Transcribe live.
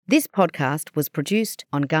This podcast was produced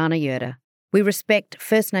on Kaurna Yurta. We respect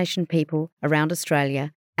First Nation people around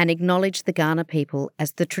Australia and acknowledge the Kaurna people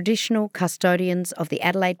as the traditional custodians of the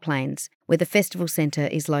Adelaide Plains, where the festival centre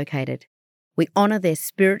is located. We honour their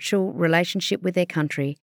spiritual relationship with their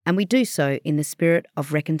country, and we do so in the spirit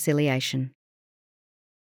of reconciliation.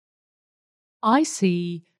 I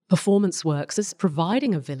see performance works as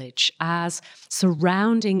providing a village, as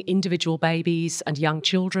surrounding individual babies and young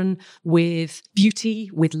children with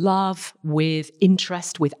beauty, with love, with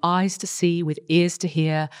interest, with eyes to see, with ears to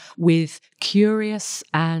hear, with curious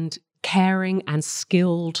and caring and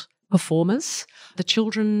skilled performers. The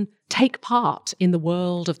children take part in the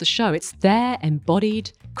world of the show. It's their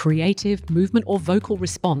embodied, creative movement or vocal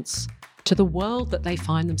response to the world that they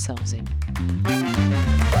find themselves in.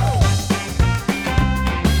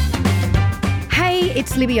 Hey,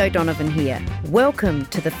 it's Libby O'Donovan here. Welcome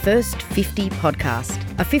to the First 50 podcast,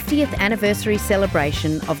 a 50th anniversary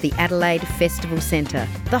celebration of the Adelaide Festival Centre,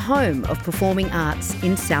 the home of performing arts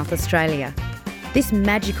in South Australia. This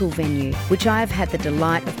magical venue, which I have had the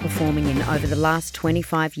delight of performing in over the last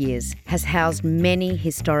 25 years, has housed many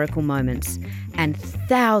historical moments and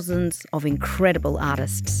thousands of incredible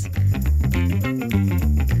artists.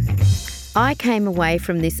 I came away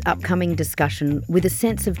from this upcoming discussion with a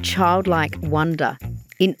sense of childlike wonder,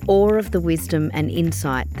 in awe of the wisdom and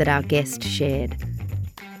insight that our guest shared.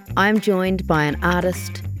 I am joined by an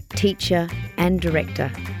artist, teacher and director,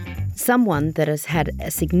 someone that has had a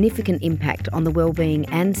significant impact on the wellbeing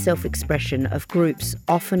and self-expression of groups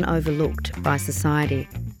often overlooked by society.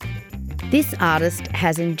 This artist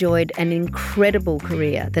has enjoyed an incredible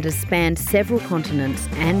career that has spanned several continents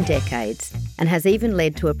and decades and has even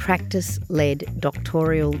led to a practice-led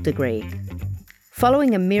doctoral degree.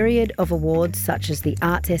 Following a myriad of awards such as the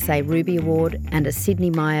Arts Essay Ruby Award and a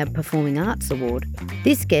Sidney Myer Performing Arts Award,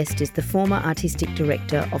 this guest is the former artistic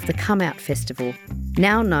director of the Come Out Festival,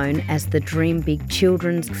 now known as the DreamBIG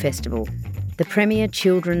Children's Festival, the premier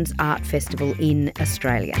children's art festival in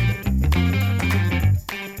Australia.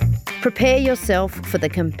 Prepare yourself for the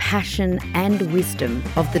compassion and wisdom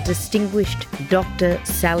of the distinguished Dr.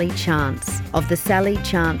 Sally Chance of the Sally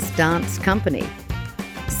Chance Dance Company.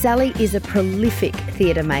 Sally is a prolific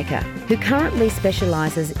theatre maker who currently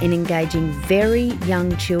specialises in engaging very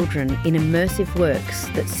young children in immersive works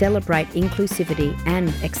that celebrate inclusivity and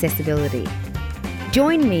accessibility.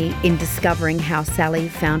 Join me in discovering how Sally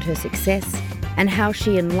found her success and how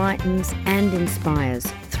she enlightens and inspires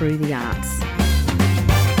through the arts.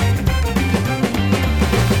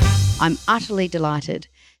 I'm utterly delighted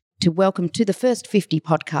to welcome to the First 50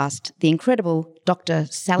 podcast the incredible Dr.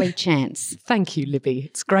 Sally Chance. Thank you, Libby.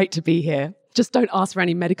 It's great to be here. Just don't ask for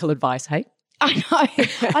any medical advice, hey? I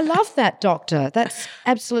know. I love that, Doctor. That's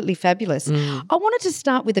absolutely fabulous. I wanted to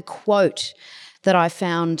start with a quote that I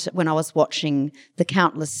found when I was watching the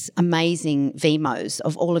countless amazing VMOs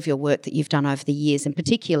of all of your work that you've done over the years, and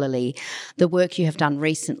particularly the work you have done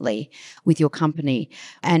recently with your company.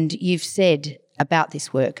 And you've said about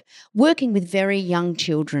this work, working with very young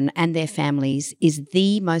children and their families is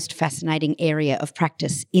the most fascinating area of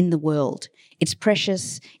practice in the world. It's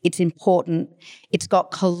precious, it's important, it's got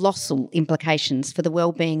colossal implications for the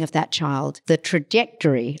well-being of that child, the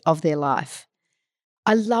trajectory of their life.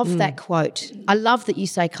 I love that quote. I love that you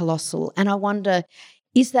say colossal, and I wonder,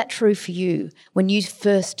 is that true for you when you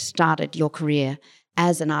first started your career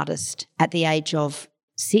as an artist at the age of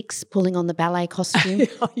 6, pulling on the ballet costume?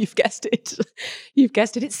 You've guessed it. You've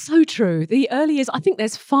guessed it. It's so true. The early years, I think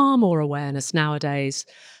there's far more awareness nowadays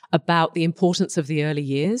about the importance of the early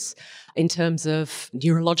years in terms of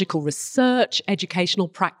neurological research, educational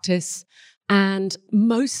practice, and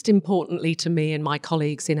most importantly to me and my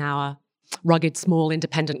colleagues in our rugged, small,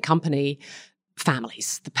 independent company,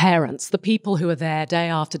 families, the parents, the people who are there day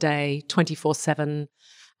after day, 24/7.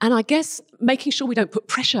 And I guess making sure we don't put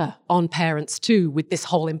pressure on parents too with this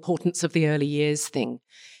whole importance of the early years thing.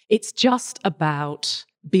 It's just about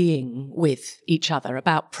being with each other,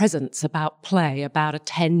 about presence, about play, about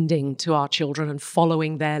attending to our children and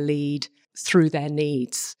following their lead through their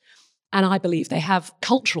needs. And I believe they have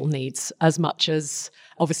cultural needs as much as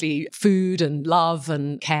obviously food and love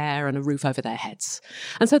and care and a roof over their heads.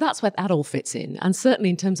 And so that's where that all fits in. And certainly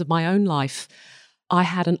in terms of my own life, I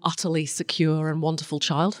had an utterly secure and wonderful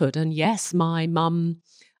childhood. And yes, my mum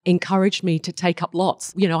encouraged me to take up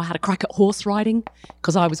lots. You know, I had a crack at horse riding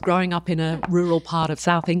because I was growing up in a rural part of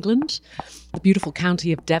South England, the beautiful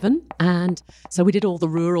county of Devon. And so we did all the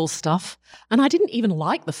rural stuff. And I didn't even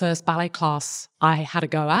like the first ballet class I had a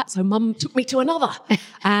go at. So Mum took me to another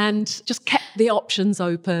and just kept the options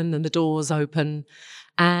open and the doors open.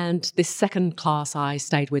 And this second class I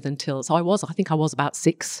stayed with until, I think I was about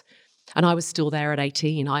 6. And I was still there at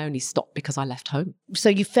 18. I only stopped because I left home. So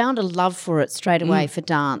you found a love for it straight away for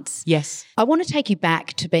dance. Yes. I want to take you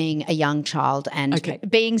back to being a young child and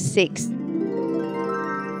being 6.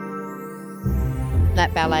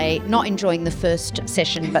 That ballet, not enjoying the first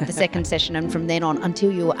session, but the second session, and from then on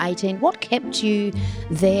until you were 18. What kept you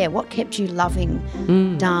there? What kept you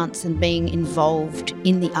loving dance and being involved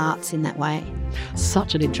in the arts in that way?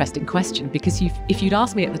 Such an interesting question, because if you'd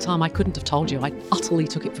asked me at the time, I couldn't have told you. I utterly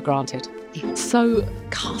took it for granted. Yeah. So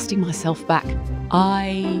casting myself back,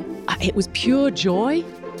 it was pure joy.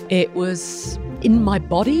 It was in my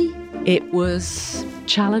body. It was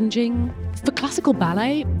challenging. For classical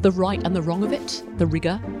ballet, the right and the wrong of it, the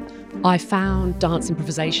rigour, I found dance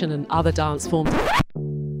improvisation and other dance forms,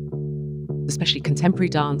 especially contemporary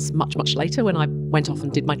dance, much, much later when I went off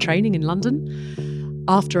and did my training in London.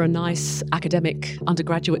 After a nice academic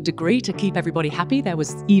undergraduate degree to keep everybody happy, there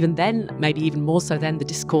was even then, maybe even more so then, the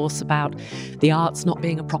discourse about the arts not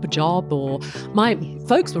being a proper job, or my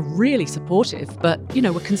folks were really supportive, but,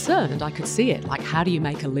 were concerned. I could see it. Like, how do you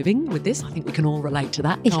make a living with this? I think we can all relate to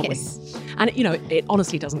that, can't we? And, it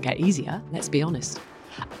honestly doesn't get easier, let's be honest.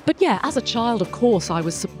 But yeah, as a child, of course, I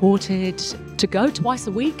was supported to go twice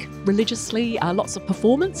a week religiously, lots of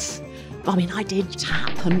performance. I mean, I did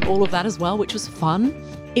tap and all of that as well, which was fun.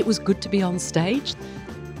 It was good to be on stage.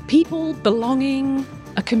 People, belonging,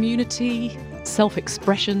 a community,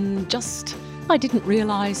 self-expression, I didn't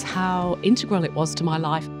realise how integral it was to my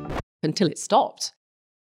life until it stopped.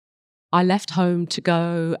 I left home to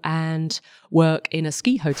go and work in a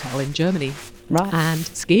ski hotel in Germany. Right. And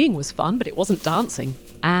skiing was fun, but it wasn't dancing.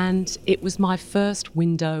 And it was my first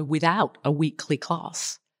window without a weekly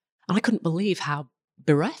class. And I couldn't believe how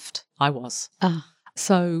bereft I was.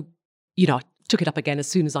 So, I took it up again as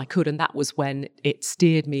soon as I could. And that was when it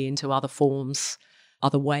steered me into other forms,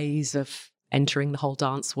 other ways of entering the whole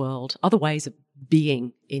dance world, other ways of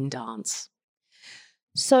being in dance.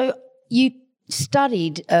 So you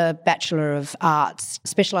studied a Bachelor of Arts,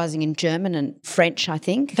 specialising in German and French, I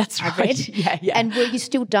think. That's right. I read. Yeah. And were you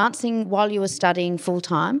still dancing while you were studying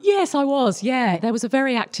full-time? Yes, I was, yeah. There was a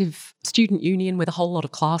very active student union with a whole lot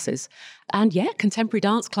of classes. And yeah, contemporary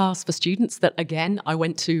dance class for students that, again, I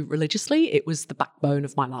went to religiously. It was the backbone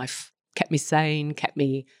of my life. Kept me sane, kept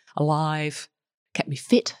me alive, kept me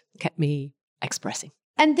fit, kept me expressing.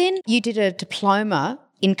 And then you did a diploma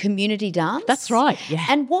in community dance? That's right, yeah.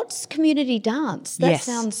 And what's community dance? That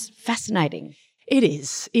sounds fascinating. It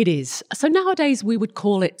is. So nowadays we would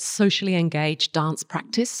call it socially engaged dance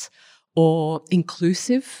practice or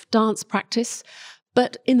inclusive dance practice.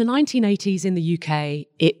 But in the 1980s in the UK,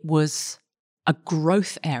 it was a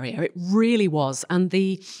growth area. It really was. And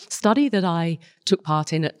the study that I took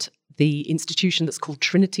part in at the institution that's called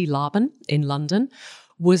Trinity Laban in London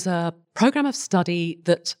was a program of study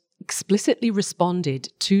that explicitly responded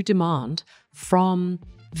to demand from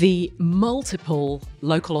the multiple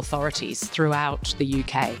local authorities throughout the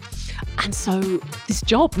UK. And so this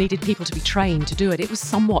job needed people to be trained to do it. It was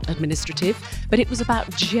somewhat administrative, but it was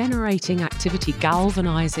about generating activity,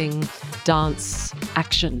 galvanizing dance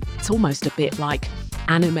action. It's almost a bit like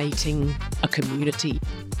animating a community.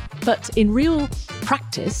 But in real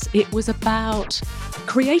practice, it was about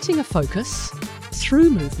creating a focus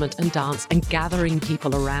through movement and dance and gathering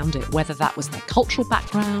people around it, whether that was their cultural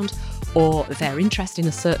background or their interest in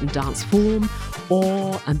a certain dance form,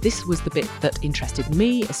 or, and this was the bit that interested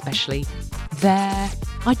me especially, their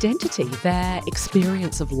identity, their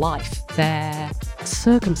experience of life, their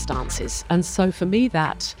circumstances. And so for me,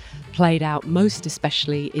 that played out most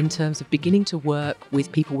especially in terms of beginning to work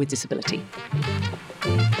with people with disability.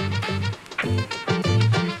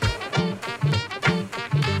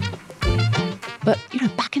 But,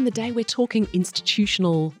 back in the day, we're talking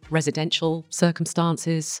institutional residential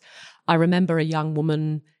circumstances. I remember a young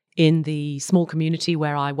woman in the small community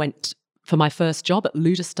where I went for my first job at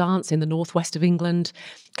Ludus Dance in the northwest of England,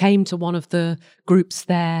 came to one of the groups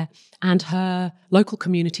there, and her local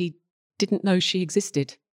community didn't know she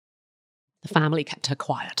existed. The family kept her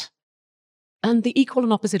quiet. And the equal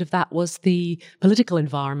and opposite of that was the political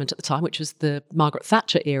environment at the time, which was the Margaret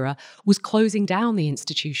Thatcher era, was closing down the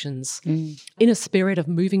institutions in a spirit of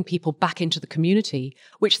moving people back into the community,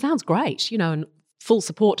 which sounds great, and full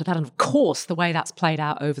support to that. And of course, the way that's played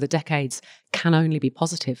out over the decades can only be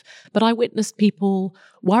positive. But I witnessed people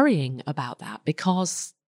worrying about that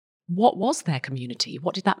because what was their community?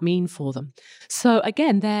 What did that mean for them? So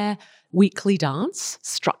again, their weekly dance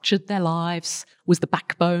structured their lives, was the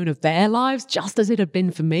backbone of their lives, just as it had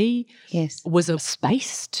been for me. Yes. Was a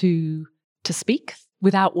space to speak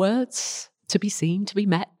without words, to be seen, to be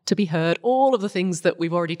met, to be heard, all of the things that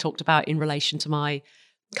we've already talked about in relation to my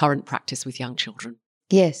current practice with young children.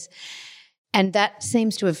 Yes. And that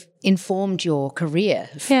seems to have informed your career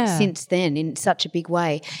since then in such a big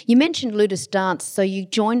way. You mentioned Ludus Dance, so you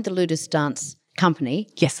joined the Ludus Dance company.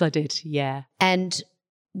 Yes, I did, yeah. And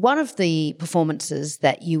one of the performances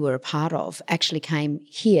that you were a part of actually came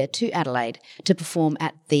here to Adelaide to perform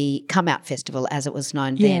at the Come Out Festival, as it was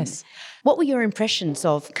known then. Yes. What were your impressions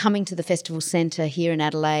of coming to the festival centre here in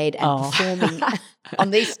Adelaide and performing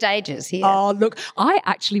on these stages here? Oh, look, I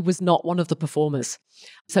actually was not one of the performers.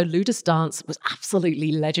 So Ludus Dance was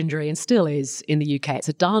absolutely legendary and still is in the UK. It's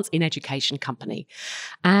a dance in education company.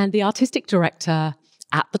 And the artistic director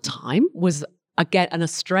at the time was, again, an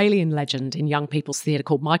Australian legend in young people's theatre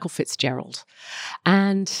called Michael Fitzgerald.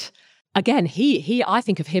 And again, I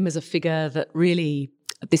think of him as a figure that really,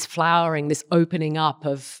 this flowering, this opening up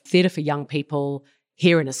of theatre for young people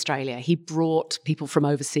here in Australia. He brought people from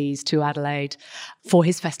overseas to Adelaide for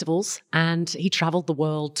his festivals, and he travelled the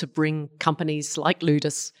world to bring companies like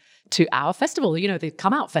Ludus to our festival, the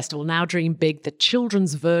Come Out Festival, now DreamBIG, the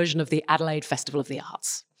children's version of the Adelaide Festival of the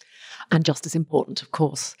Arts. And just as important, of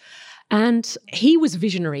course. And he was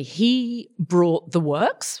visionary. He brought the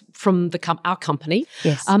works from our company.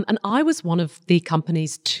 Yes. And I was one of the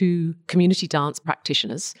company's 2 community dance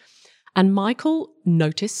practitioners. And Michael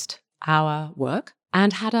noticed our work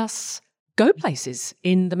and had us go places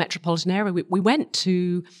in the metropolitan area. We went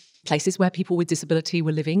to places where people with disability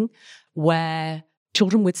were living, where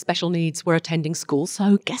children with special needs were attending school.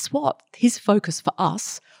 So guess what? His focus for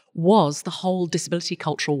us was the whole disability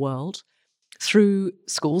cultural world, through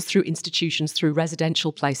schools, through institutions, through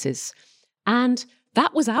residential places. And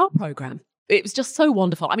that was our program. It was just so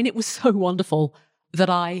wonderful. I mean, it was so wonderful that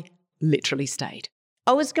I literally stayed.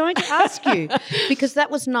 I was going to ask you, because that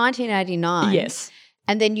was 1989. Yes.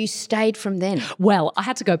 And then you stayed from then. Well, I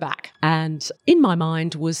had to go back. And in my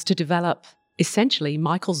mind was to develop essentially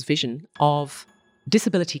Michael's vision of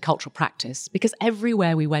disability cultural practice, because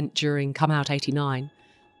everywhere we went during Come Out 89,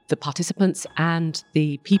 the participants and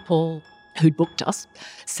the people who'd booked us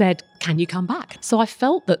said, can you come back? So I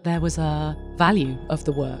felt that there was a value of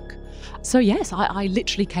the work. So yes, I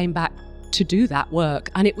literally came back to do that work.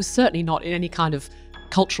 And it was certainly not in any kind of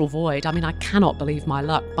cultural void. I mean, I cannot believe my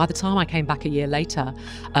luck. By the time I came back a year later,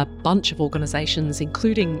 a bunch of organisations,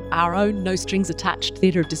 including our own No Strings Attached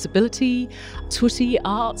Theatre of Disability, Tutti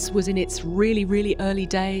Arts was in its really, really early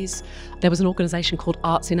days. There was an organisation called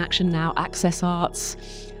Arts in Action, now Access Arts,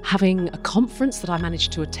 having a conference that I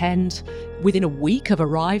managed to attend within a week of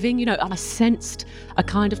arriving, and I sensed a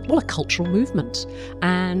kind of, a cultural movement.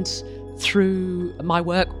 And through my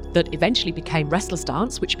work that eventually became Restless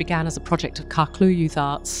Dance, which began as a project of Carclew Youth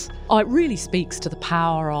Arts, it really speaks to the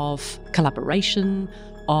power of collaboration,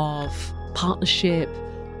 of partnership,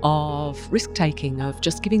 of risk-taking, of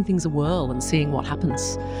just giving things a whirl and seeing what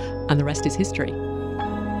happens. And the rest is history.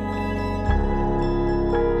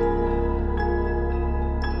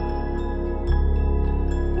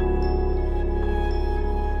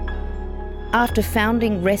 After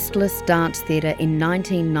founding Restless Dance Theatre in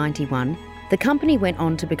 1991, the company went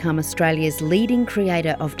on to become Australia's leading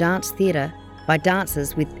creator of dance theatre by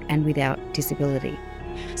dancers with and without disability.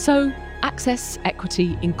 So access,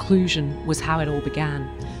 equity, inclusion was how it all began.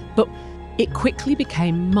 But it quickly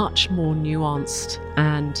became much more nuanced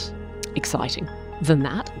and exciting than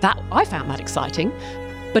that. I found that exciting.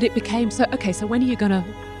 But it became so when are you going to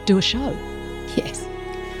do a show? Yes.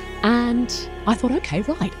 And I thought, okay,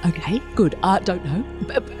 good. I don't know.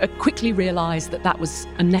 But I quickly realised that was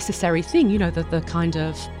a necessary thing, the kind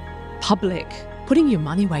of public, putting your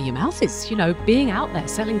money where your mouth is, being out there,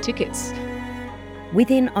 selling tickets.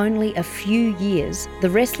 Within only a few years,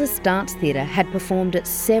 the Restless Dance Theatre had performed at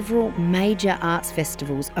several major arts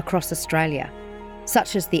festivals across Australia,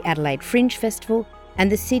 such as the Adelaide Fringe Festival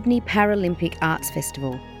and the Sydney Paralympic Arts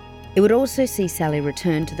Festival. It would also see Sally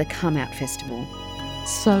return to the Come Out Festival.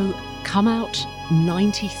 So Come Out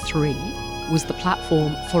 93 was the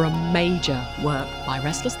platform for a major work by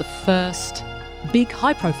Restless, the first big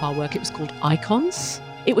high-profile work. It was called Icons.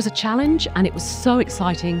 It was a challenge and it was so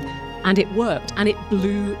exciting and it worked and it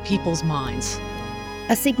blew people's minds.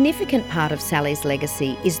 A significant part of Sally's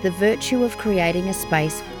legacy is the virtue of creating a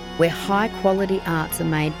space where high-quality arts are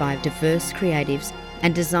made by diverse creatives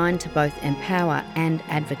and designed to both empower and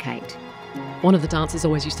advocate. One of the dancers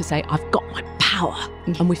always used to say, I've got my power.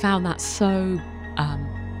 And we found that so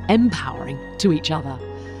empowering to each other.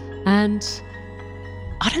 And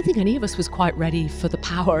I don't think any of us was quite ready for the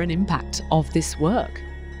power and impact of this work.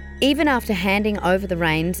 Even after handing over the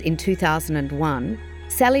reins in 2001,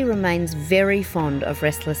 Sally remains very fond of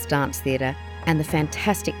Restless Dance Theatre and the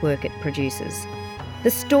fantastic work it produces.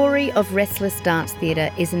 The story of Restless Dance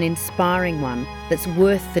Theatre is an inspiring one that's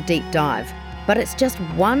worth the deep dive, but it's just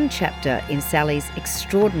one chapter in Sally's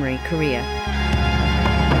extraordinary career.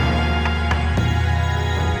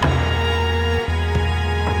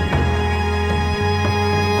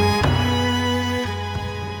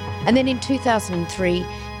 And then in 2003,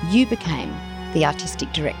 you became the artistic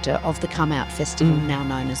director of the Come Out Festival, now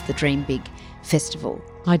known as the DreamBIG Festival.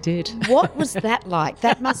 I did. What was that like?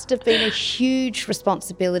 That must have been a huge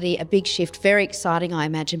responsibility, a big shift, very exciting, I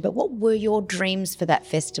imagine. But what were your dreams for that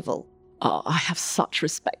festival? Oh, I have such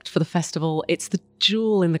respect for the festival. It's the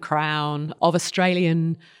jewel in the crown of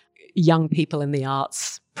Australian young people in the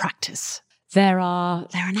arts practice. There are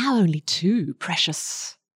now only 2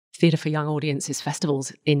 precious theatre for young audiences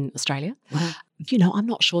festivals in Australia. Wow. I'm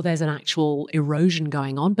not sure there's an actual erosion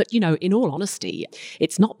going on, but, in all honesty,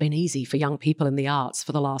 it's not been easy for young people in the arts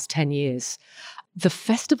for the last 10 years. The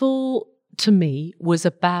festival, to me, was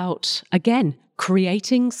about, again,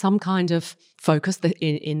 creating some kind of focus,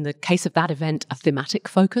 in the case of that event, a thematic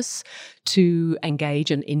focus to engage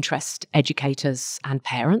and interest educators and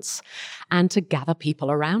parents, and to gather people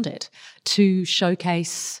around it, to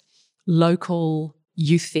showcase local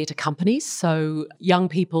youth theatre companies, so young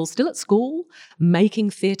people still at school, making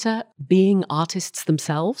theatre, being artists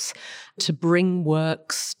themselves, to bring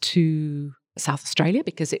works to South Australia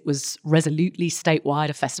because it was resolutely statewide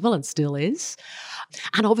a festival and still is.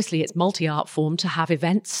 And obviously it's multi-art form, to have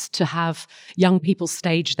events, to have young people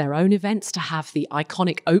stage their own events, to have the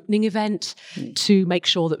iconic opening event, to make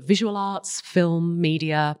sure that visual arts, film,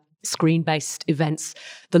 media, screen-based events,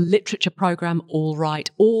 the literature program, All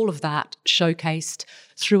Right, all of that showcased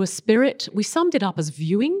through a spirit. We summed it up as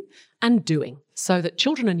viewing and doing, so that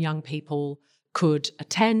children and young people could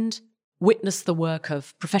attend, witness the work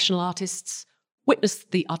of professional artists, witness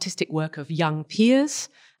the artistic work of young peers,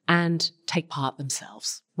 and take part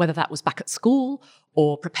themselves, whether that was back at school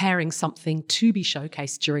or preparing something to be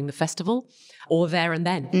showcased during the festival, or there and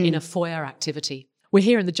then in a foyer activity. We're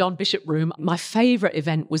here in the John Bishop Room. My favourite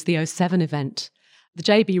event was the 07 event. The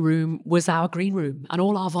JB Room was our green room, and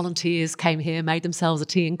all our volunteers came here, made themselves a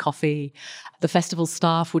tea and coffee. The festival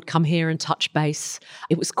staff would come here and touch base.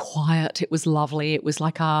 It was quiet. It was lovely. It was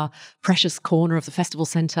like our precious corner of the festival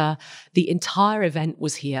centre. The entire event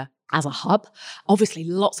was here as a hub. Obviously,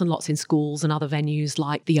 lots and lots in schools and other venues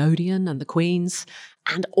like the Odeon and the Queen's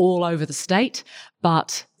and all over the state.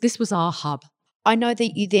 But this was our hub. I know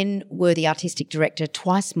that you then were the artistic director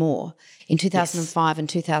twice more, in 2005 and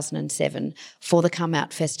 2007, for the Come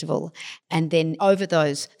Out Festival. And then over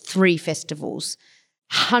those 3 festivals,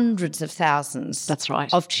 hundreds of thousands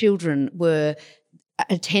of children were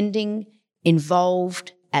attending,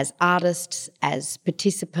 involved as artists, as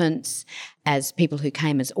participants, as people who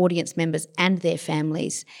came as audience members and their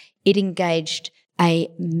families. It engaged a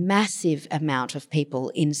massive amount of people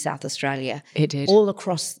in South Australia. It did. All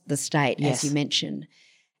across the state, as you mentioned.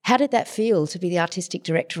 How did that feel to be the artistic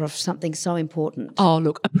director of something so important? Oh,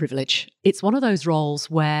 look, a privilege. It's one of those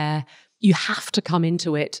roles where you have to come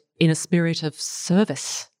into it in a spirit of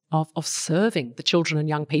service, of serving the children and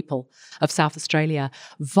young people of South Australia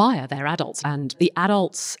via their adults. And the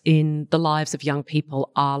adults in the lives of young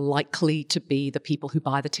people are likely to be the people who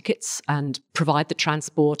buy the tickets and provide the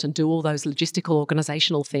transport and do all those logistical,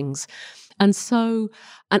 organisational things. And so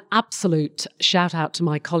an absolute shout out to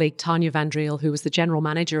my colleague Tanya Vandriel, who was the general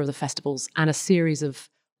manager of the festivals, and a series of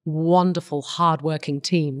wonderful, hardworking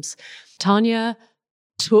teams. Tanya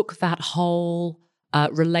took that whole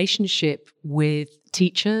relationship with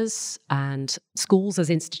teachers and schools as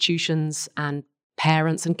institutions and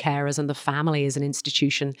parents and carers and the family as an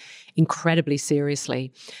institution incredibly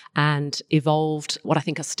seriously, and evolved what I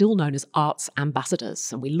think are still known as arts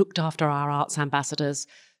ambassadors. And we looked after our arts ambassadors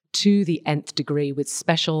to the nth degree with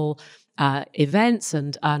special events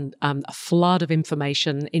and a flood of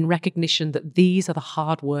information in recognition that these are the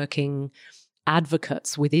hardworking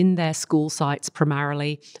advocates within their school sites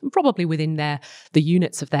primarily, and probably within the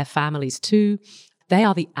units of their families too. They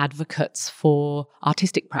are the advocates for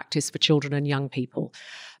artistic practice for children and young people.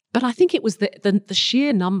 But I think it was the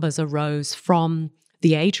sheer numbers arose from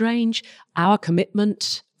the age range, our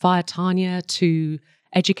commitment via Tanya to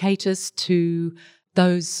educators, to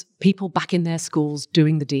those people back in their schools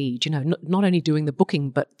doing the deed, not only doing the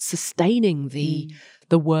booking, but sustaining the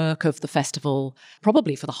work of the festival,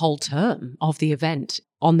 probably for the whole term of the event.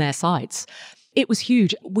 on their sites. It was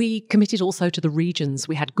huge. We committed also to the regions.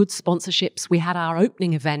 We had good sponsorships. We had our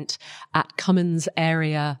opening event at Cummins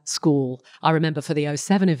Area School, I remember, for the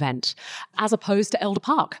 '07 event, as opposed to Elder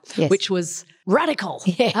Park, which was radical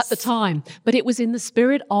at the time. But it was in the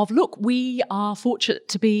spirit of, look, we are fortunate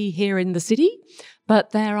to be here in the city,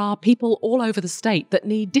 but there are people all over the state that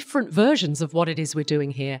need different versions of what it is we're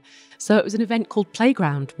doing here. So it was an event called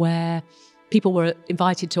Playground, where people were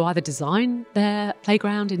invited to either design their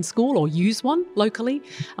playground in school or use one locally.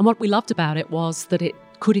 And what we loved about it was that it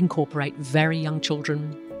could incorporate very young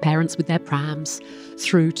children, parents with their prams,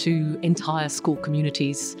 through to entire school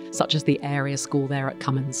communities, such as the area school there at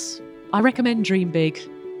Cummins. I recommend Dream Big.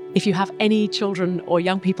 If you have any children or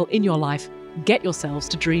young people in your life, get yourselves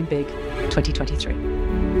to Dream Big 2023.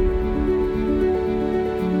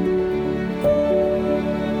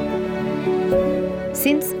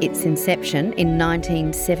 Since its inception in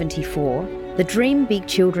 1974, the DreamBIG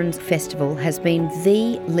Children's Festival has been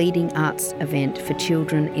the leading arts event for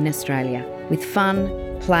children in Australia. With fun,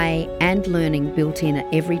 play and learning built in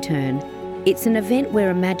at every turn, it's an event where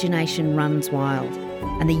imagination runs wild,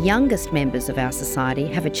 and the youngest members of our society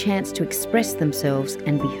have a chance to express themselves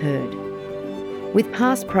and be heard. With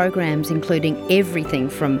past programs including everything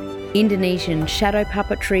from Indonesian shadow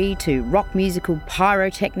puppetry to rock musical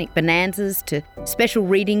pyrotechnic bonanzas to special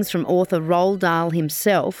readings from author Roald Dahl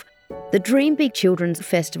himself, the DreamBIG Children's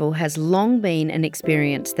Festival has long been an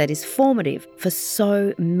experience that is formative for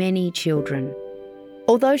so many children.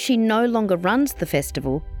 Although she no longer runs the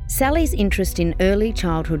festival, Sally's interest in early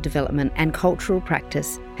childhood development and cultural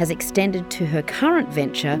practice has extended to her current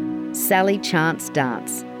venture, Sally Chants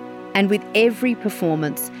Dance. And with every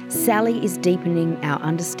performance, Sally is deepening our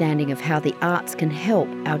understanding of how the arts can help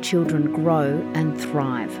our children grow and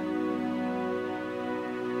thrive.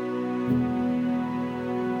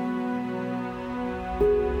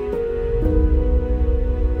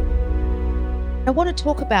 I want to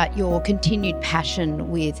talk about your continued passion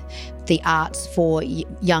with the arts for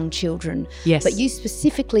young children. Yes. But you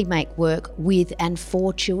specifically make work with and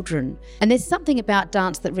for children. And there's something about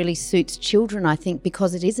dance that really suits children, I think,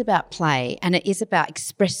 because it is about play and it is about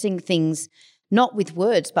expressing things not with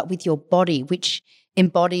words but with your body, which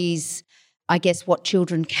embodies, I guess, what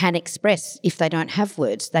children can express if they don't have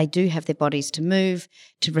words. They do have their bodies to move,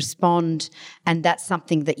 to respond, and that's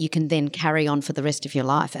something that you can then carry on for the rest of your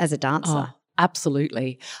life as a dancer. Oh.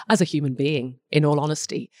 Absolutely. As a human being, in all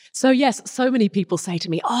honesty. So yes, so many people say to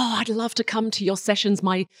me, oh, I'd love to come to your sessions.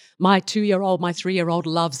 My 2-year-old, my 3-year-old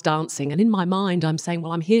loves dancing. And in my mind, I'm saying,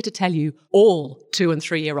 well, I'm here to tell you all 2- and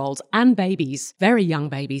 3-year-olds and babies, very young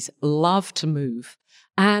babies, love to move.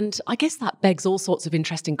 And I guess that begs all sorts of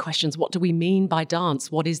interesting questions. What do we mean by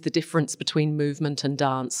dance? What is the difference between movement and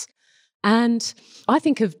dance? And I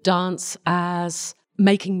think of dance as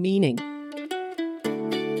making meaning.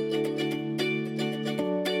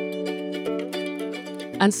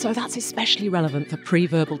 And so that's especially relevant for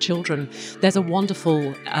pre-verbal children. There's a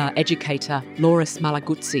wonderful educator, Loris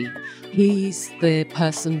Malaguzzi. He's the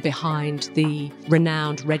person behind the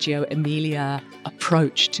renowned Reggio Emilia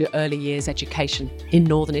approach to early years education in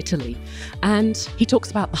northern Italy. And he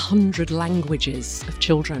talks about the 100 languages of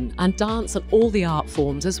children, and dance and all the art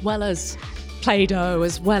forms, as well as Play-Doh,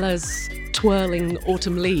 as well as twirling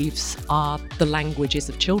autumn leaves, are the languages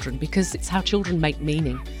of children, because it's how children make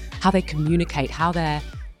meaning, how they communicate, how they're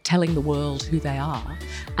telling the world who they are.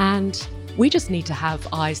 And we just need to have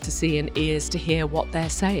eyes to see and ears to hear what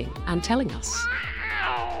they're saying and telling us.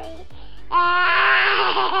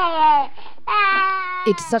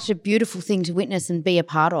 It's such a beautiful thing to witness and be a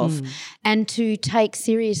part of, and to take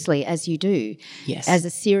seriously as you do, Yes. as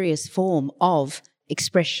a serious form of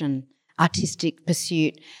expression, artistic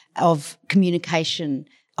pursuit, of communication,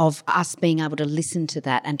 of us being able to listen to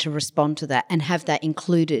that and to respond to that and have that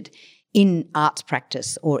included in arts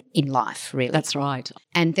practice or in life, really. That's right.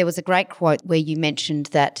 And there was a great quote where you mentioned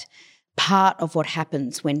that part of what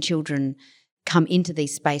happens when children come into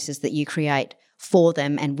these spaces that you create for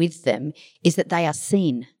them and with them is that they are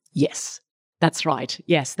seen. Yes, that's right.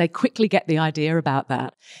 Yes, they quickly get the idea about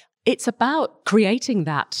that. It's about creating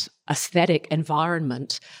that aesthetic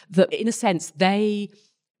environment that, in a sense, they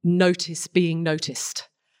notice being noticed.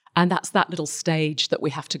 And that's that little stage that we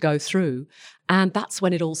have to go through. And that's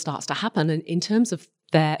when it all starts to happen. And in terms of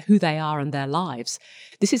who they are and their lives,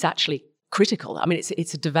 this is actually critical. I mean,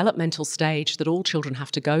 it's a developmental stage that all children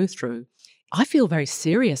have to go through. I feel very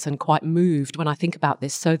serious and quite moved when I think about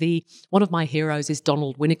this. So one of my heroes is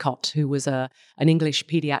Donald Winnicott, who was an English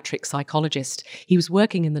paediatric psychologist. He was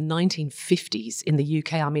working in the 1950s in the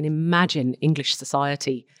UK. I mean, imagine English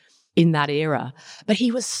society in that era. But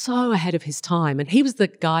he was so ahead of his time. And he was the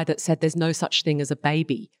guy that said there's no such thing as a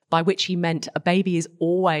baby, by which he meant a baby is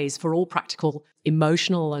always, for all practical,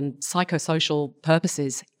 emotional and psychosocial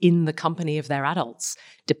purposes, in the company of their adults,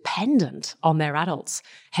 dependent on their adults.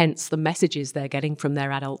 Hence the messages they're getting from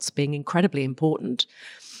their adults being incredibly important.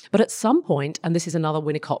 But at some point, and this is another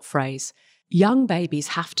Winnicott phrase, young babies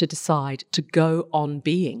have to decide to go on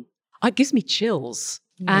being. It gives me chills.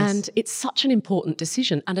 Yes. And it's such an important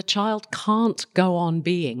decision. And a child can't go on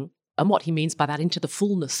being, and what he means by that, into the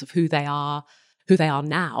fullness of who they are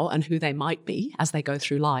now and who they might be as they go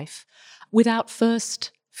through life, without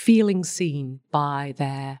first feeling seen by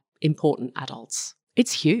their important adults.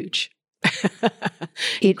 It's huge.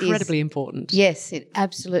 Incredibly important. Yes, it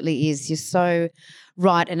absolutely is. You're so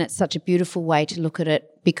right, and it's such a beautiful way to look at it,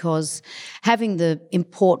 because having the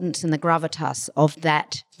importance and the gravitas of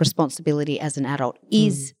that responsibility as an adult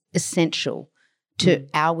is essential to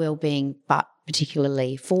our well-being, but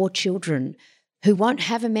particularly for children who won't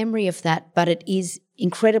have a memory of that, but it is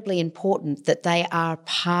incredibly important that they are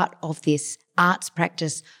part of this arts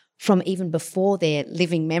practice from even before their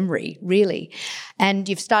living memory, really. And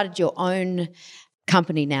you've started your own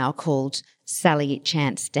company now called Sally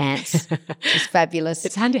Chance Dance, which is fabulous.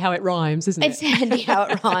 It's handy how it rhymes, isn't it? It's handy how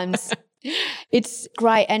it rhymes. It's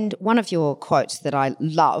great. And one of your quotes that I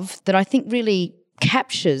love, that I think really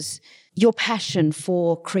captures your passion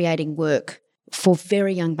for creating work for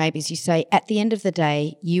very young babies. You say, at the end of the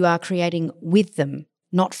day, you are creating with them,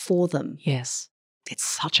 not for them. Yes. It's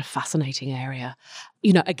such a fascinating area.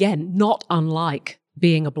 You know, again, not unlike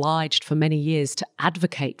being obliged for many years to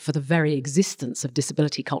advocate for the very existence of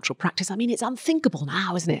disability cultural practice. I mean, it's unthinkable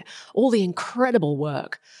now, isn't it? All the incredible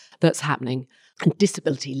work that's happening, and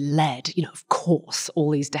disability-led, you know, of course,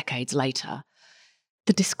 all these decades later.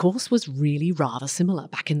 The discourse was really rather similar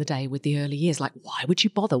back in the day with the early years. Like, why would you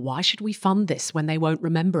bother? Why should we fund this when they won't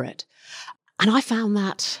remember it? And I found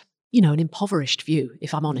that, you know, an impoverished view,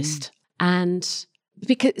 if I'm honest. And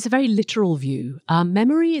because it's a very literal view.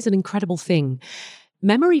 Memory is an incredible thing.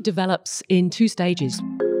 Memory develops in two stages.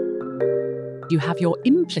 You have your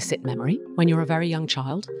implicit memory when you're a very young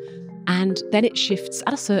child, and then it shifts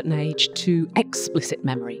at a certain age to explicit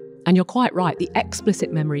memory. And you're quite right, the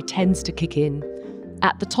explicit memory tends to kick in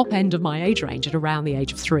at the top end of my age range at around the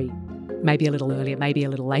age of 3, maybe a little earlier, maybe a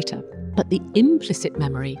little later. But the implicit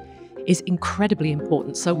memory is incredibly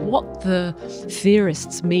important. So what the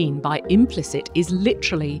theorists mean by implicit is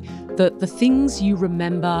literally the things you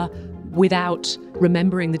remember without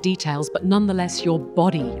remembering the details, but nonetheless your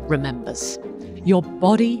body remembers. Your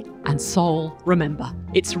body and soul remember.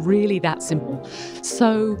 It's really that simple.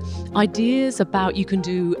 So ideas about you can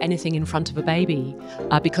do anything in front of a baby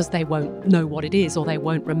because they won't know what it is or they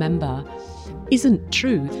won't remember isn't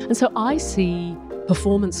true. And so I see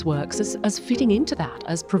performance works as fitting into that,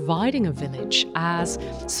 as providing a village, as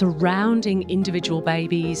surrounding individual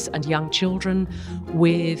babies and young children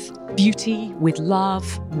with beauty, with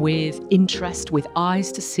love, with interest, with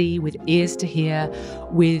eyes to see, with ears to hear,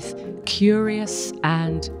 with curious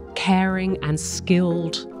and caring and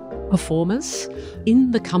skilled performers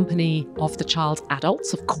in the company of the child's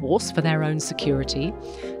adults, of course, for their own security,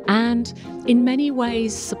 and in many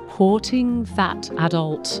ways supporting that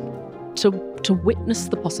adult to witness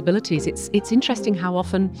the possibilities. It's interesting how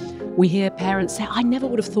often we hear parents say, I never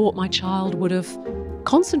would have thought my child would have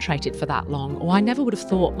concentrated for that long, or I never would have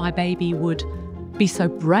thought my baby would be so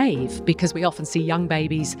brave, because we often see young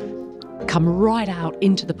babies come right out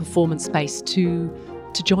into the performance space to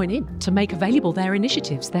join in, to make available their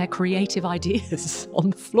initiatives, their creative ideas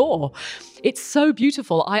on the floor. It's so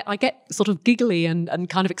beautiful. I get sort of giggly and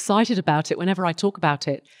kind of excited about it whenever I talk about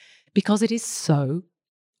it, because it is so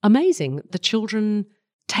amazing. The children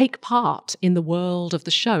take part in the world of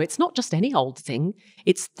the show. It's not just any old thing.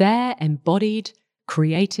 It's their embodied,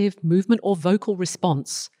 creative movement or vocal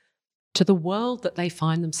response to the world that they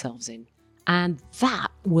find themselves in. And that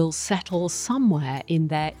will settle somewhere in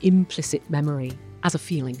their implicit memory as a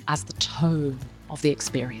feeling, as the tone of the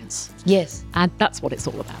experience. Yes. And that's what it's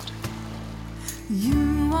all about.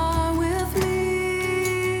 You are with me.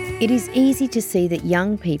 It is easy to see that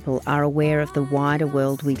young people are aware of the wider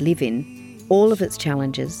world we live in, all of its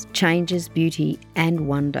challenges, changes, beauty and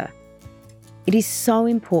wonder. It is so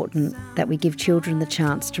important that we give children the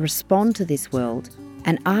chance to respond to this world,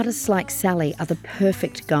 and artists like Sally are the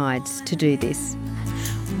perfect guides to do this.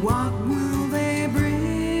 What will they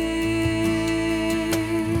bring?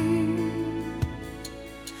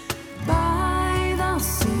 By the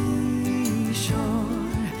seashore.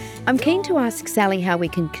 I'm keen to ask Sally how we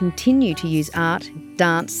can continue to use art,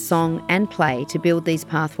 dance, song and play to build these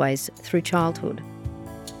pathways through childhood.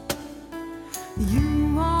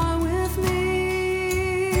 you are with me.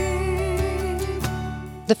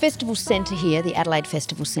 The festival centre here, the Adelaide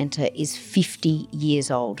Festival Centre, is 50 years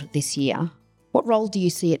old this year. What role do you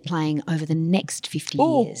see it playing over the next 50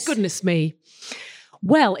 years? Oh, goodness me.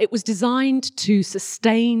 Well, it was designed to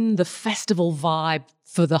sustain the festival vibe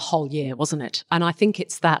for the whole year, wasn't it? And I think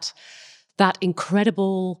it's that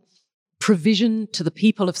incredible provision to the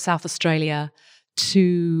people of South Australia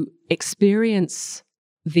to experience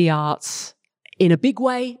the arts in a big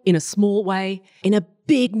way, in a small way, in a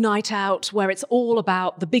big night out where it's all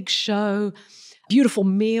about the big show, beautiful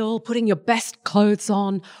meal, putting your best clothes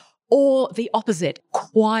on, or the opposite,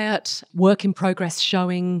 quiet work in progress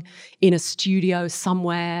showing in a studio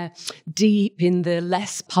somewhere deep in the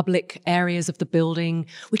less public areas of the building,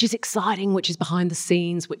 which is exciting, which is behind the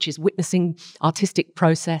scenes, which is witnessing artistic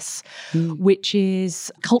process, which is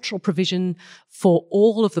cultural provision for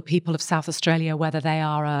all of the people of South Australia, whether they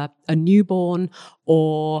are a newborn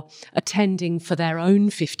or attending for their own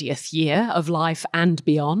 50th year of life and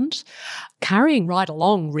beyond, carrying right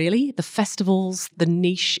along, really, the festivals, the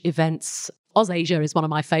niche events. AusAsia is one of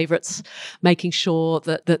my favourites, making sure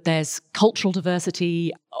that there's cultural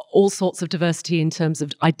diversity, all sorts of diversity in terms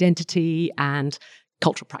of identity and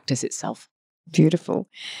cultural practice itself. Beautiful.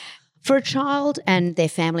 For a child and their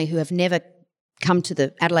family who have never come to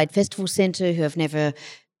the Adelaide Festival Centre, who have never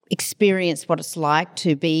experienced what it's like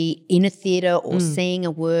to be in a theatre or seeing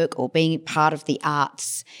a work or being part of the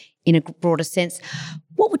arts in a broader sense,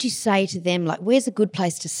 what would you say to them? Like, where's a good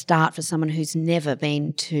place to start for someone who's never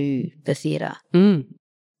been to the theatre?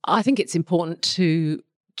 I think it's important to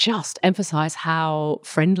just emphasise how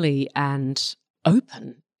friendly and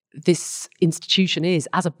open this institution is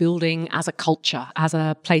as a building, as a culture, as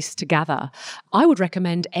a place to gather. I would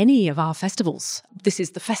recommend any of our festivals. This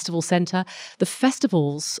is the Festival Centre. The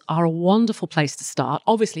festivals are a wonderful place to start,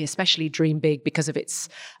 obviously, especially DreamBIG because of its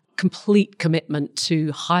complete commitment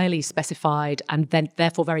to highly specified and then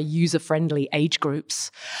therefore very user-friendly age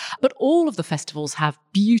groups. But all of the festivals have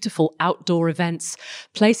beautiful outdoor events,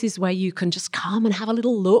 places where you can just come and have a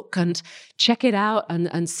little look and check it out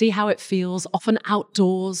and see how it feels, often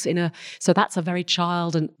outdoors so that's a very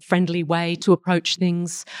child and friendly way to approach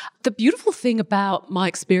things. The beautiful thing about my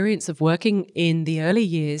experience of working in the early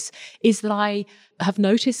years is that I have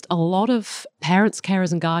noticed a lot of parents,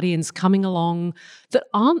 carers and guardians coming along that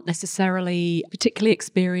aren't necessarily particularly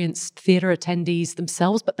experienced theatre attendees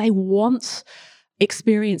themselves, but they want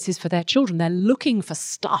experiences for their children. They're looking for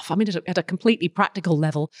stuff. I mean, at a completely practical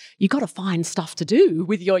level, you've got to find stuff to do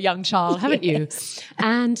with your young child, haven't you?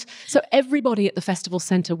 And so everybody at the Festival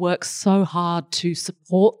Centre works so hard to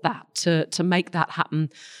support that, to make that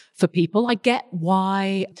happen for people. I get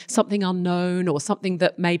why something unknown or something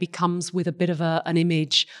that maybe comes with a bit of an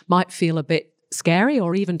image might feel a bit scary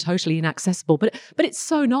or even totally inaccessible, but it's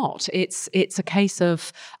so not. It's a case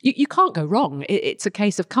of you can't go wrong. It's a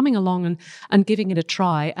case of coming along and giving it a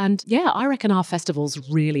try. And yeah, I reckon our festivals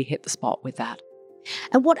really hit the spot with that.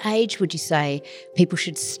 And what age would you say people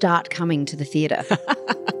should start coming to the theatre?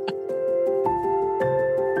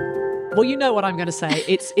 Well, you know what I'm going to say.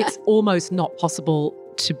 It's almost not possible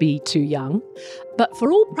to be too young. But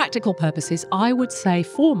for all practical purposes, I would say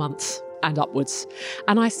 4 months and upwards.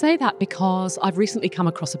 And I say that because I've recently come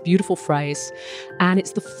across a beautiful phrase, and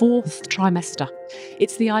it's the 4th trimester.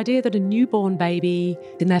 It's the idea that a newborn baby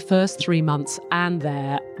in their first 3 months and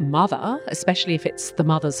their mother, especially if it's the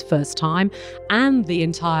mother's first time, and the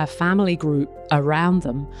entire family group around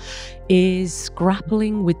them, is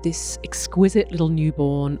grappling with this exquisite little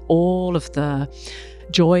newborn, all of the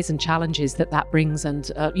joys and challenges that brings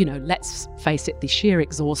and, let's face it, the sheer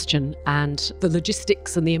exhaustion and the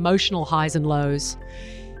logistics and the emotional highs and lows.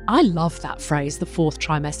 I love that phrase, the 4th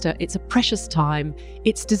trimester. It's a precious time.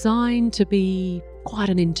 It's designed to be quite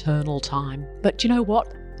an internal time. But you know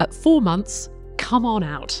what? At 4 months, come on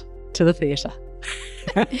out to the theatre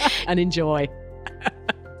and enjoy.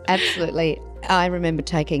 Absolutely. I remember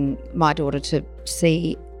taking my daughter to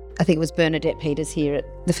see, I think it was Bernadette Peters here at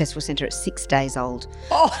the Festival Centre at 6 days old.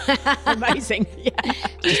 Oh, amazing. Yeah.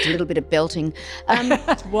 Just a little bit of belting.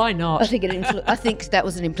 Why not? I think that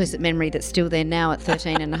was an implicit memory that's still there now at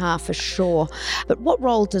 13 and a half for sure. But what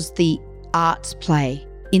role does the arts play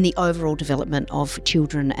in the overall development of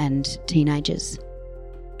children and teenagers?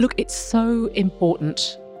 Look, it's so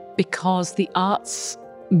important because the arts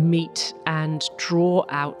meet and draw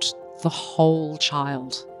out the whole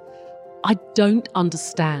child. I don't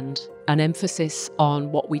understand an emphasis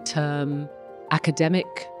on what we term academic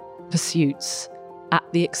pursuits at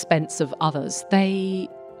the expense of others. They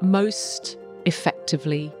most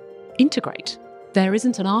effectively integrate. There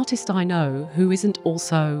isn't an artist I know who isn't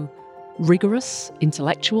also rigorous,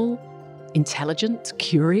 intellectual, intelligent,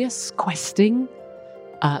 curious, questing,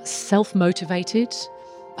 self-motivated,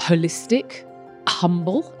 holistic,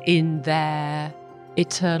 humble in our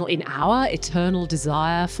eternal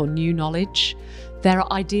desire for new knowledge. There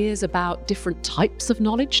are ideas about different types of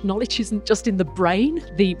knowledge. Knowledge isn't just in the brain.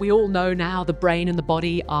 We all know now the brain and the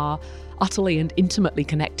body are utterly and intimately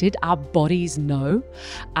connected. Our bodies know,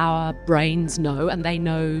 our brains know, and they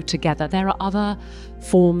know together. There are other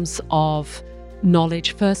forms of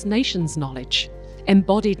knowledge, First Nations knowledge,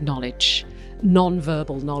 embodied knowledge,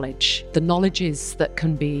 non-verbal knowledge, the knowledges that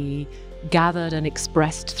can be gathered and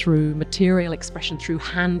expressed through material expression, through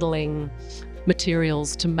handling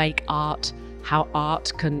materials to make art, how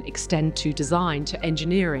art can extend to design, to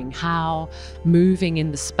engineering, how moving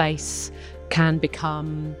in the space can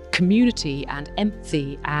become community and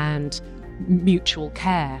empathy and mutual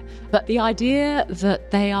care. But the idea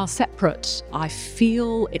that they are separate, I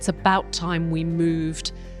feel it's about time we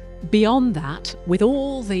moved beyond that, with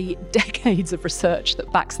all the decades of research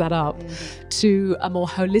that backs that up, to a more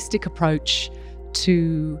holistic approach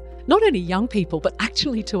to not only young people, but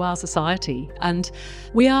actually to our society. And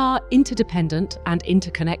we are interdependent and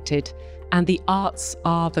interconnected, and the arts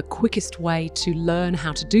are the quickest way to learn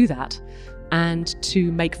how to do that and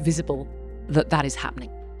to make visible that that is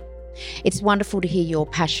happening. It's wonderful to hear your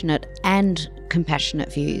passionate and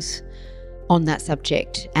compassionate views on that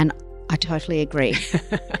subject, and I totally agree.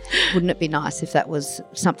 Wouldn't it be nice if that was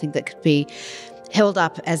something that could be held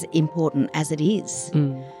up as important as it is?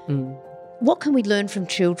 What can we learn from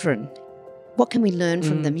children? What can we learn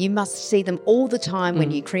from them? You must see them all the time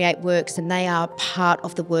when you create works, and they are part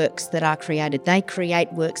of the works that are created. They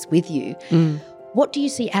create works with you. What do you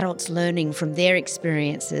see adults learning from their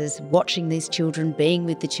experiences, watching these children, being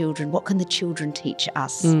with the children? What can the children teach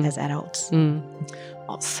us as adults?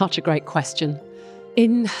 Oh, such a great question.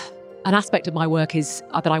 In an aspect of my work is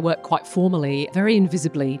that I work quite formally, very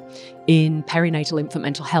invisibly, in perinatal infant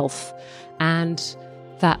mental health. And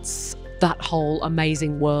that's that whole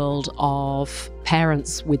amazing world of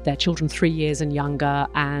parents with their children 3 years and younger,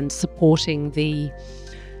 and supporting the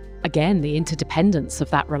interdependence of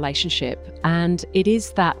that relationship. And it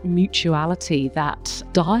is that mutuality, that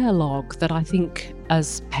dialogue that I think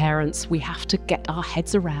as parents we have to get our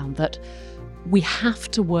heads around, that we have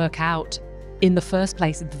to work out in the first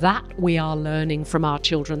place that we are learning from our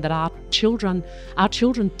children, that our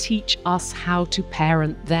children teach us how to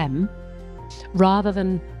parent them, rather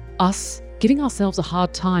than us giving ourselves a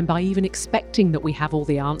hard time by even expecting that we have all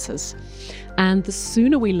the answers. And the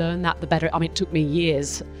sooner we learn that, the better. I mean, it took me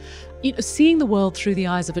years. Seeing the world through the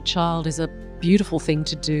eyes of a child is a beautiful thing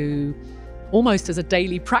to do, almost as a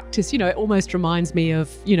daily practice. It almost reminds me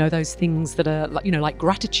of, those things that are like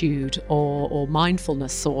gratitude or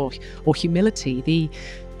mindfulness or humility,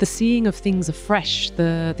 the seeing of things afresh,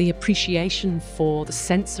 the appreciation for the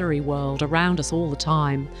sensory world around us all the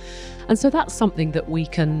time. And so that's something that we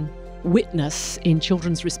can witness in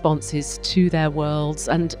children's responses to their worlds,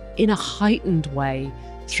 and in a heightened way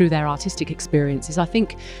through their artistic experiences. I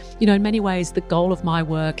think, in many ways, the goal of my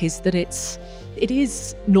work is that it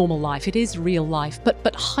is normal life, it is real life,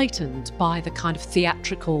 but heightened by the kind of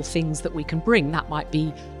theatrical things that we can bring. That might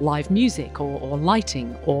be live music or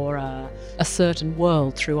lighting or a certain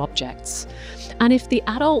world through objects. And if the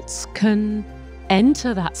adults can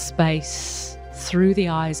enter that space through the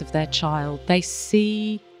eyes of their child, they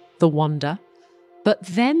see the wonder, but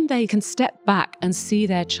then they can step back and see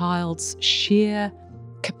their child's sheer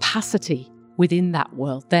capacity within that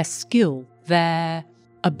world, their skill, their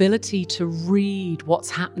ability to read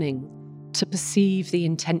what's happening, to perceive the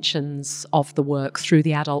intentions of the work through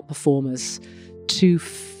the adult performers, to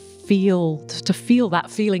feel that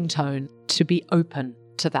feeling tone, to be open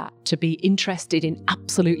to that, to be interested in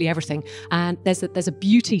absolutely everything. And there's a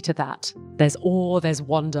beauty to that. There's awe, there's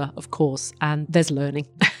wonder, of course, and there's learning.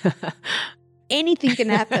 Anything can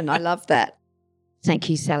happen. I love that. Thank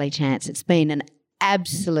you, Sally Chance. It's been an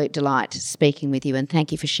absolute delight speaking with you, and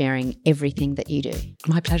thank you for sharing everything that you do.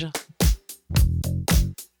 My pleasure.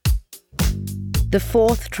 The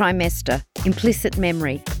fourth trimester, implicit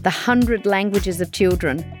memory, the 100 languages of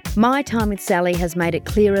children. My time with Sally has made it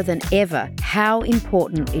clearer than ever how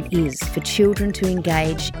important it is for children to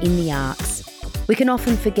engage in the arts. We can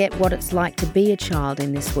often forget what it's like to be a child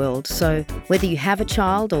in this world, so whether you have a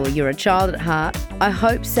child or you're a child at heart, I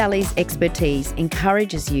hope Sally's expertise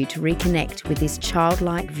encourages you to reconnect with this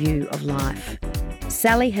childlike view of life.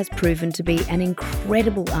 Sally has proven to be an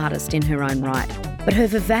incredible artist in her own right, but her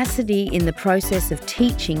vivacity in the process of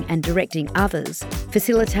teaching and directing others,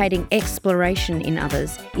 facilitating exploration in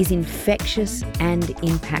others, is infectious and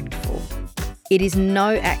impactful. It is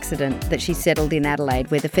no accident that she settled in Adelaide,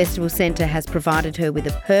 where the Festival Centre has provided her with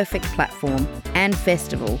a perfect platform and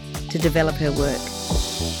festival to develop her work.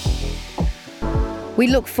 We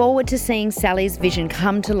look forward to seeing Sally's vision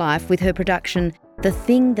come to life with her production, The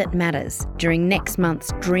Thing That Matters, during next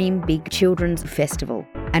month's DreamBIG Children's Festival,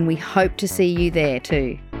 and we hope to see you there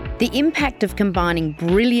too. The impact of combining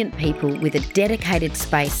brilliant people with a dedicated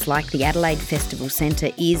space like the Adelaide Festival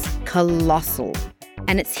Centre is colossal.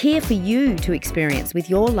 And it's here for you to experience with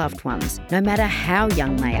your loved ones, no matter how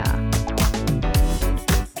young they are.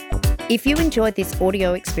 If you enjoyed this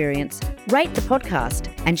audio experience, rate the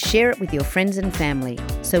podcast and share it with your friends and family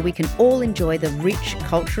so we can all enjoy the rich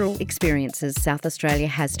cultural experiences South Australia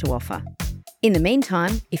has to offer. In the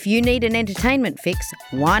meantime, if you need an entertainment fix,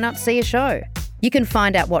 why not see a show? You can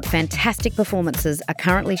find out what fantastic performances are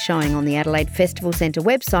currently showing on the Adelaide Festival Centre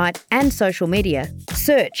website and social media.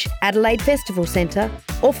 Search Adelaide Festival Centre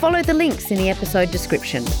or follow the links in the episode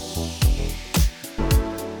description.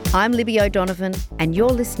 I'm Libby O'Donovan and you're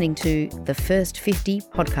listening to The First 50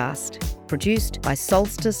 podcast, produced by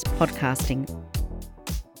Solstice Podcasting.